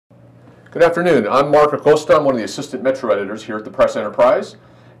Good afternoon. I'm Mark Acosta. I'm one of the assistant Metro editors here at the Press Enterprise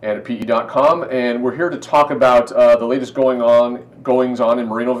and at PE.com, and we're here to talk about the latest goings-on in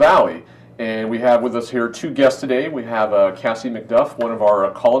Moreno Valley. And we have with us here two guests today. We have Cassie McDuff, one of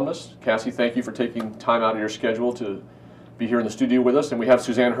our columnists. Cassie, thank you for taking time out of your schedule to be here in the studio with us. And we have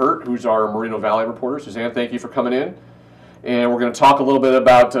Suzanne Hurt, who's our Moreno Valley reporter. Suzanne, thank you for coming in. And we're going to talk a little bit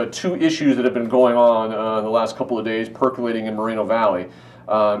about two issues that have been going on in the last couple of days, percolating in Moreno Valley.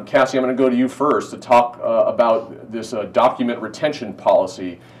 Cassie, I'm going to go to you first to talk about this document retention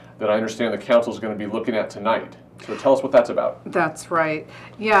policy that I understand the council is going to be looking at tonight. So tell us what that's about. That's right.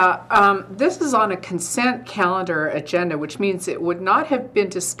 Yeah, this is on a consent calendar agenda, which means it would not have been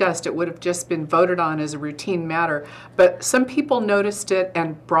discussed. It would have just been voted on as a routine matter. But some people noticed it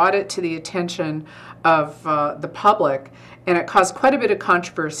and brought it to the attention of the public. And it caused quite a bit of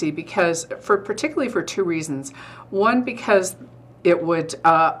controversy because, particularly for two reasons. One, because it would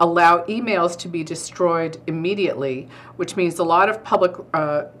allow emails to be destroyed immediately, which means a lot of public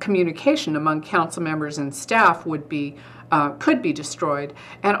communication among council members and staff could be destroyed,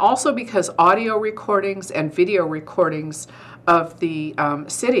 and also because audio recordings and video recordings of the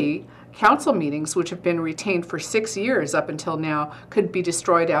city council meetings, which have been retained for 6 years up until now, could be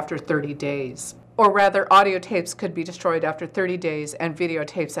destroyed after 30 days. Or rather, audio tapes could be destroyed after 30 days and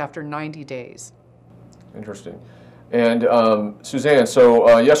videotapes after 90 days. Interesting. And Suzanne,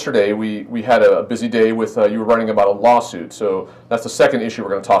 so yesterday we had a busy day with you were writing about a lawsuit. So that's the second issue we're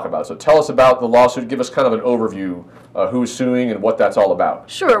going to talk about. So tell us about the lawsuit. Give us kind of an overview, who's suing and what that's all about.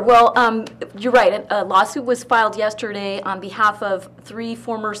 Sure. Well, you're right. A lawsuit was filed yesterday on behalf of three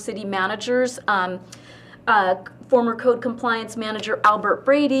former city managers. Former Code Compliance Manager Albert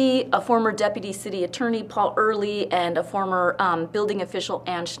Brady, a former Deputy City Attorney Paul Early, and a former building official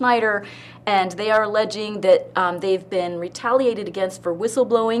Ann Schneider. And they are alleging that they've been retaliated against for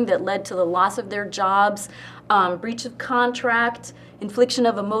whistleblowing that led to the loss of their jobs, breach of contract, infliction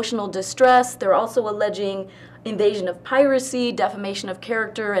of emotional distress. They're also alleging invasion of privacy, defamation of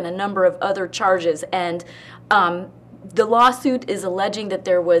character, and a number of other charges. And the lawsuit is alleging that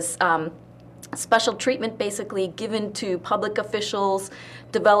there was special treatment basically given to public officials,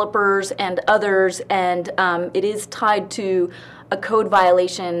 developers, and others, and it is tied to a code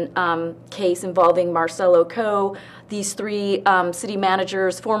violation case involving Marcelo Coe. These three city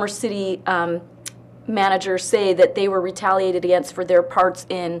managers, former city managers, say that they were retaliated against for their parts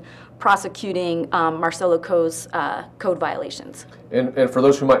in prosecuting Marcelo Coe's code violations. And for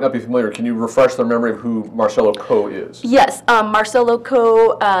those who might not be familiar, can you refresh their memory of who Marcelo Coe is? Yes, Marcelo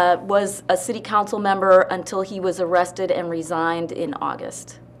Coe was a city council member until he was arrested and resigned in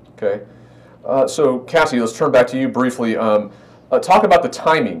August. Okay. So Cassie, let's turn back to you briefly. Talk about the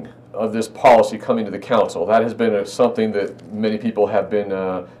timing of this policy coming to the council. That has been something that many people have been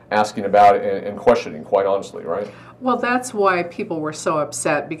asking about and questioning, quite honestly, right? Well, that's why people were so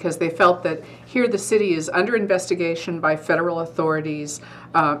upset, because they felt that here the city is under investigation by federal authorities.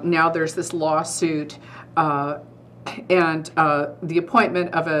 Now there's this lawsuit, and the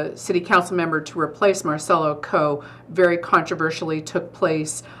appointment of a city council member to replace Marcelo Coe very controversially took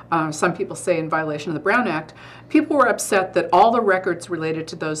place, some people say in violation of the Brown Act. People were upset that all the records related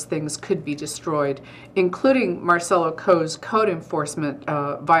to those things could be destroyed, including Marcelo Coe's code enforcement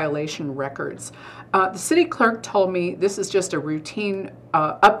violation records. The city clerk told me this is just a routine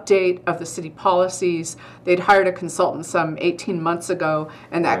update of the city policies. They'd hired a consultant some 18 months ago,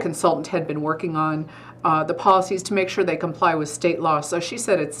 and that consultant had been working on the policies to make sure they comply with state law. So she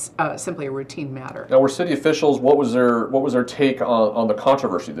said it's simply a routine matter. Now, were city officials, what was their take on the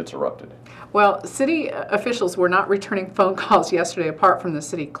controversy that's erupted? Well, city officials were not returning phone calls yesterday apart from the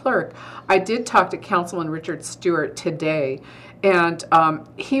city clerk. I did talk to Councilman Richard Stewart today, and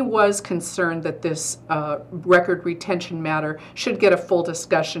he was concerned that this record retention matter should get a full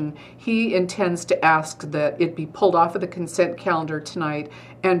discussion. He intends to ask that it be pulled off of the consent calendar tonight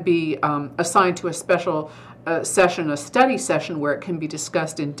and be assigned to a special session, a study session, where it can be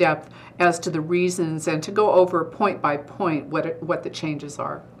discussed in depth as to the reasons and to go over point by point what the changes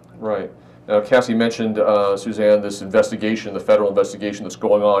are. Right. Now, Cassie mentioned, Suzanne, this investigation, the federal investigation that's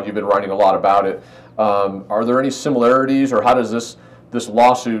going on. You've been writing a lot about it. Are there any similarities, or how does this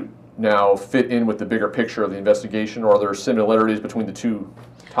lawsuit now fit in with the bigger picture of the investigation, or are there similarities between the two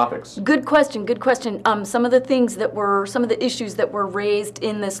topics? Good question, good question. Some of the issues that were raised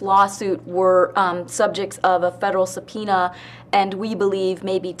in this lawsuit were subjects of a federal subpoena, and we believe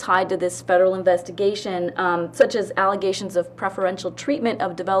may be tied to this federal investigation, such as allegations of preferential treatment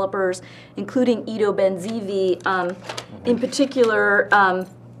of developers, including Ido Benzivi. In particular,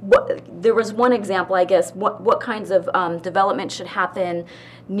 there was one example, I guess, what kinds of development should happen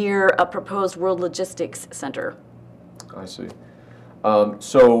near a proposed World Logistics Center. I see.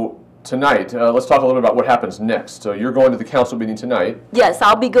 So tonight, let's talk a little bit about what happens next. So you're going to the council meeting tonight. Yes,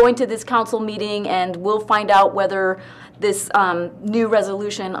 I'll be going to this council meeting, and we'll find out whether this new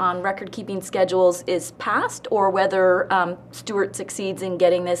resolution on record-keeping schedules is passed, or whether Stewart succeeds in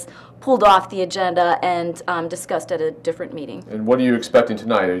getting this pulled off the agenda and discussed at a different meeting. And what are you expecting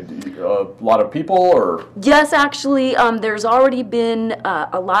tonight? A lot of people, or? Yes, actually, there's already been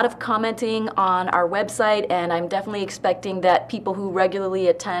a lot of commenting on our website, and I'm definitely expecting that people who regularly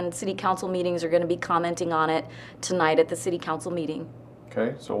attend city council meetings are going to be commenting on it tonight at the city council meeting.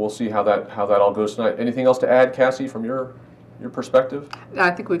 Okay, so we'll see how that all goes tonight. Anything else to add, Cassie, from your perspective?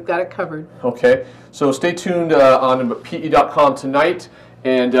 I think we've got it covered. Okay, so stay tuned on PE.com tonight,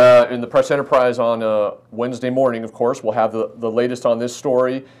 and in the Press Enterprise on Wednesday morning, of course, we'll have the latest on this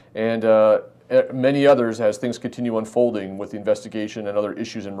story and many others as things continue unfolding with the investigation and other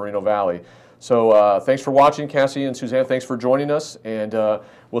issues in Moreno Valley. So thanks for watching, Cassie and Suzanne. Thanks for joining us, and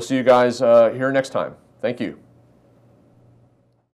we'll see you guys here next time. Thank you.